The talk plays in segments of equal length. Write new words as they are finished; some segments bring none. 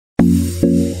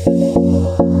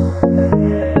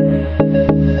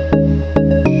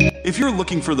you're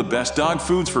looking for the best dog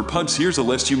foods for pugs, here's a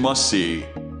list you must see.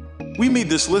 We made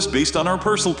this list based on our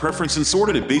personal preference and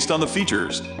sorted it based on the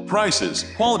features, prices,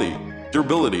 quality,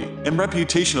 durability, and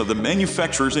reputation of the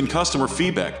manufacturers and customer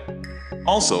feedback.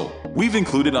 Also, we've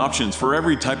included options for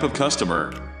every type of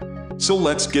customer. So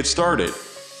let's get started.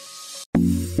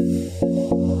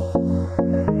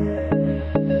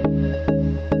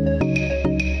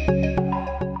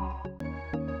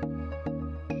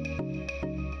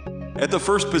 At the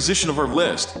first position of our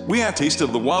list, we have Taste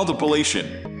of the Wild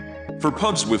Appalachian. For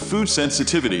pugs with food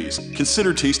sensitivities,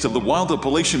 consider Taste of the Wild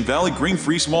Appalachian Valley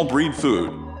grain-free small breed food.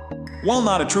 While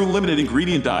not a true limited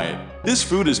ingredient diet, this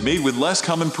food is made with less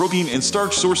common protein and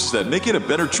starch sources that make it a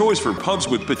better choice for pugs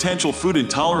with potential food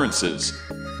intolerances.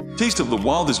 Taste of the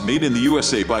Wild is made in the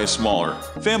USA by a smaller,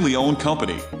 family-owned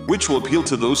company, which will appeal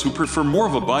to those who prefer more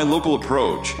of a buy local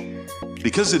approach.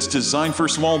 Because it's designed for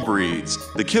small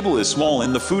breeds, the kibble is small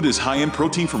and the food is high in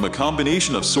protein from a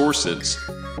combination of sources.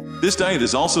 This diet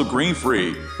is also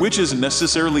grain-free, which isn't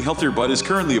necessarily healthier but is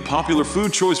currently a popular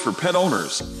food choice for pet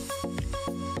owners.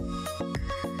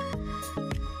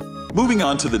 Moving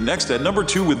on to the next at number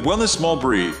 2 with Wellness Small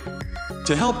Breed.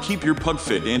 To help keep your pug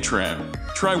fit and trim,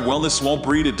 try Wellness Small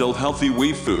Breed Adult Healthy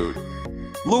Weight Food.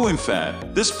 Low in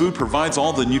fat, this food provides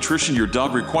all the nutrition your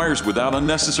dog requires without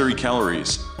unnecessary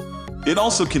calories. It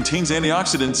also contains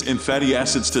antioxidants and fatty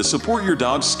acids to support your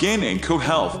dog's skin and coat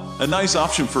health, a nice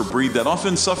option for a breed that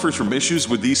often suffers from issues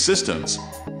with these systems.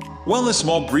 Wellness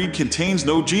Small Breed contains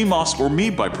no GMOs or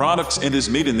meat byproducts and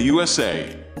is made in the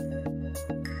USA.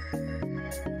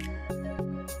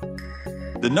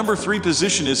 The number 3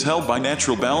 position is held by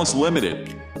Natural Balance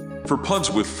Limited. For pugs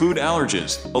with food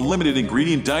allergens, a limited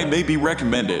ingredient diet may be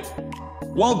recommended.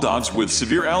 While dogs with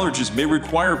severe allergies may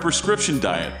require a prescription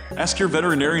diet, ask your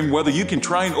veterinarian whether you can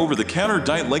try an over-the-counter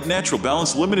diet like Natural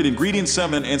Balance Limited ingredient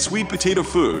salmon and sweet potato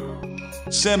food.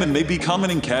 Salmon may be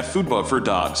common in cat food, but for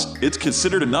dogs, it's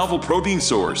considered a novel protein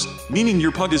source, meaning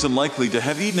your pug is unlikely to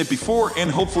have eaten it before and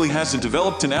hopefully hasn't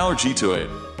developed an allergy to it.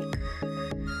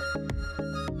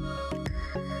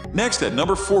 Next at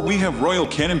number 4 we have Royal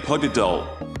Canin Pug Adult.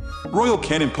 Royal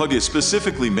Canin Pug is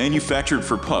specifically manufactured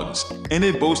for pugs, and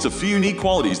it boasts a few unique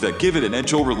qualities that give it an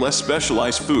edge over less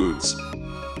specialized foods.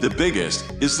 The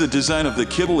biggest is the design of the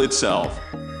kibble itself.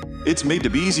 It's made to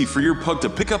be easy for your pug to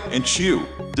pick up and chew,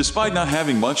 despite not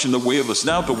having much in the way of a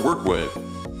snout to work with.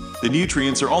 The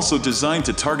nutrients are also designed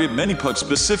to target many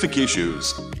pug-specific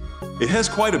issues. It has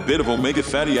quite a bit of omega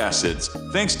fatty acids,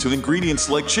 thanks to ingredients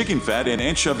like chicken fat and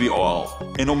anchovy oil,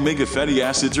 and omega fatty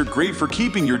acids are great for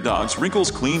keeping your dog's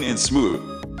wrinkles clean and smooth.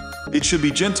 It should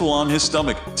be gentle on his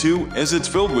stomach, too, as it's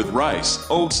filled with rice,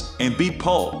 oats, and beet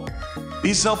pulp.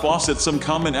 These help offset some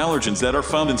common allergens that are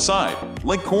found inside,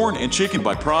 like corn and chicken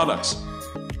byproducts.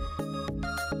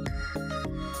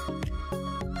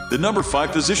 The number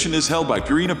 5 position is held by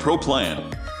Purina Pro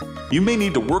Plan. You may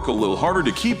need to work a little harder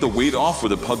to keep the weight off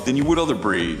with a pug than you would other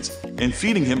breeds, and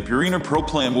feeding him Purina Pro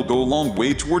Plan will go a long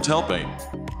way towards helping.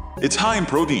 It's high in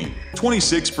protein,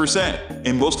 26%,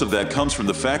 and most of that comes from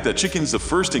the fact that chicken's the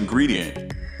first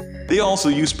ingredient. They also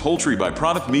use poultry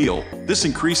byproduct meal. This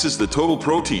increases the total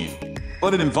protein,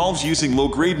 but it involves using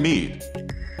low-grade meat.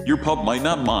 Your pup might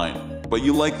not mind, but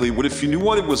you likely would if you knew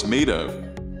what it was made of.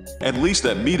 At least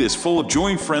that meat is full of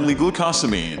joint-friendly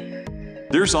glucosamine.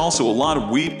 There's also a lot of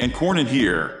wheat and corn in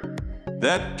here.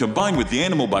 That, combined with the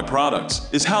animal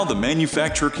byproducts, is how the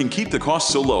manufacturer can keep the cost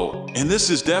so low, and this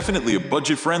is definitely a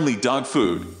budget-friendly dog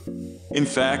food. In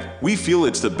fact, we feel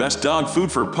it's the best dog food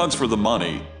for pugs for the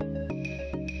money.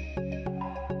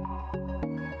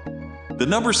 The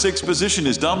number 6 position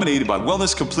is dominated by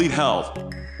Wellness Complete Health.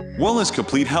 Wellness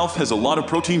Complete Health has a lot of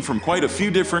protein from quite a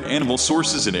few different animal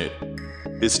sources in it.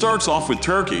 It starts off with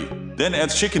turkey, then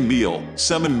adds chicken meal,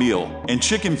 salmon meal, and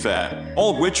chicken fat,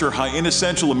 all of which are high in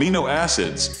essential amino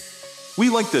acids. We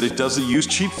like that it doesn't use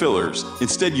cheap fillers,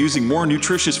 instead using more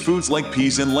nutritious foods like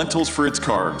peas and lentils for its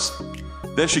carbs.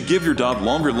 That should give your dog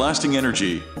longer lasting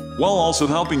energy, while also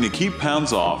helping to keep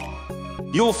pounds off.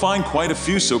 You'll find quite a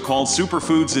few so-called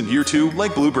superfoods in here too,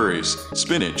 like blueberries,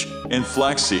 spinach, and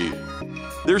flaxseed.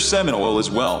 There's salmon oil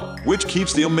as well, which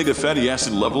keeps the omega fatty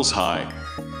acid levels high.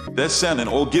 That salmon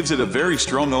oil gives it a very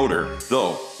strong odor,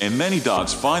 though, and many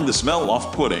dogs find the smell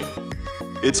off-putting.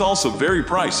 It's also very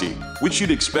pricey, which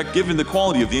you'd expect given the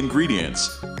quality of the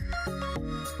ingredients.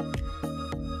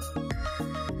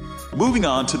 Moving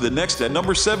on to the next at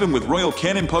number 7 with Royal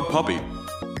Canin Pug Puppy.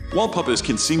 While puppies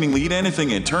can seemingly eat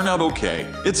anything and turn out okay,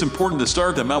 it's important to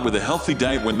start them out with a healthy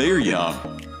diet when they are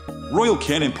young. Royal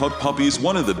Canin Pug Puppy is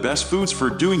one of the best foods for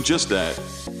doing just that.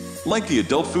 Like the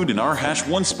adult food in our hash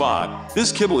one spot,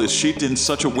 this kibble is shaped in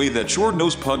such a way that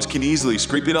short-nosed pugs can easily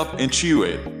scrape it up and chew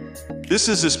it. This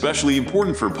is especially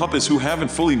important for puppies who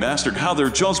haven't fully mastered how their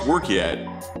jaws work yet.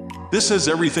 This has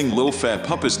everything low-fat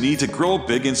puppies need to grow up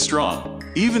big and strong,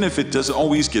 even if it doesn't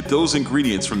always get those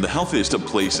ingredients from the healthiest of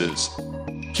places.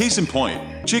 Case in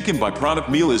point, chicken byproduct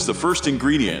meal is the first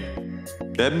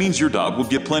ingredient. That means your dog will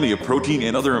get plenty of protein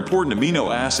and other important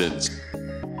amino acids.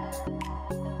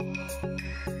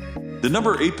 The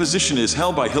number 8 position is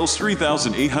held by Hill's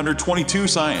 3822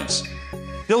 Science.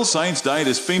 Hill's Science Diet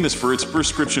is famous for its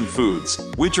prescription foods,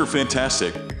 which are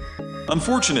fantastic.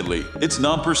 Unfortunately, its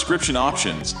non-prescription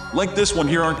options, like this one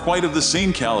here, aren't quite of the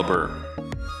same caliber.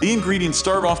 The ingredients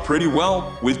start off pretty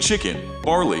well, with chicken,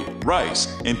 barley, rice,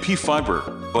 and pea fiber,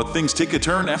 but things take a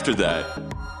turn after that.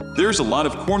 There's a lot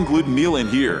of corn gluten meal in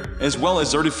here, as well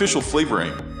as artificial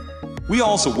flavoring. We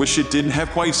also wish it didn't have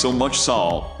quite so much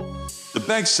salt. The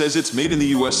bag says it's made in the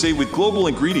USA with global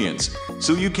ingredients,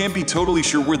 so you can't be totally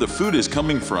sure where the food is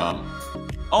coming from.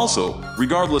 Also,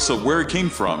 regardless of where it came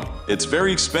from, it's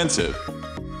very expensive.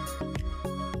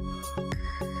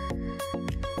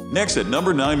 Next at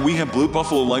number 9 we have Blue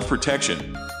Buffalo Life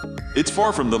Protection. It's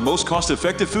far from the most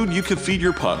cost-effective food you could feed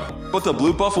your pug, but the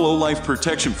Blue Buffalo Life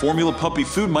Protection formula puppy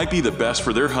food might be the best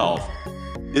for their health.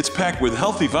 It's packed with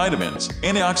healthy vitamins,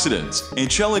 antioxidants, and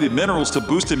chelated minerals to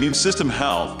boost immune system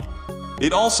health.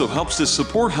 It also helps to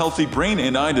support healthy brain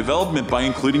and eye development by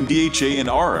including DHA and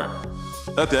ARA.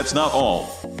 But that's not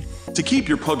all. To keep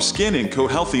your pug's skin and coat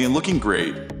healthy and looking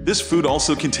great, this food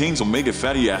also contains omega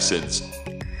fatty acids.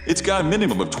 It's got a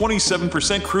minimum of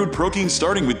 27% crude protein,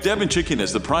 starting with Devon chicken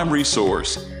as the primary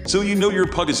source, so you know your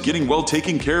pug is getting well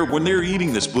taken care of when they're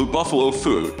eating this Blue Buffalo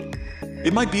food.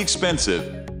 It might be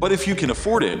expensive, but if you can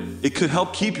afford it, it could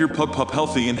help keep your pup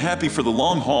healthy and happy for the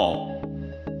long haul.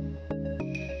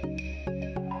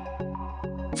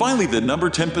 Finally, the number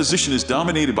 10 position is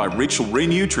dominated by Rachael Ray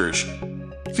Nutrish.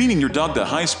 Feeding your dog the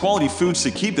highest quality foods to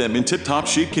keep them in tip-top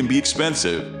shape can be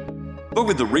expensive. But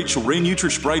with the Rachael Ray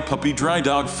Nutrish Bright Puppy Dry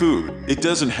Dog Food, it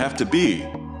doesn't have to be.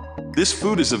 This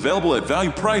food is available at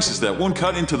value prices that won't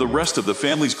cut into the rest of the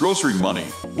family's grocery money,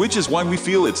 which is why we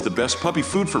feel it's the best puppy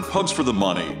food for pugs for the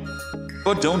money.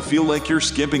 But don't feel like you're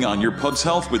skimping on your pug's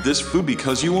health with this food,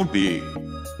 because you won't be.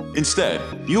 Instead,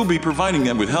 you'll be providing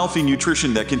them with healthy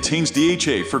nutrition that contains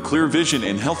DHA for clear vision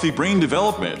and healthy brain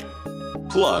development.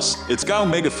 Plus, it's got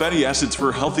omega fatty acids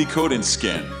for healthy coat and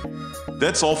skin.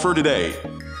 That's all for today.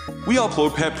 We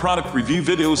upload pet product review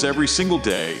videos every single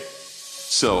day.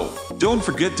 So, don't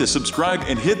forget to subscribe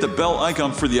and hit the bell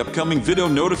icon for the upcoming video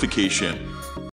notification.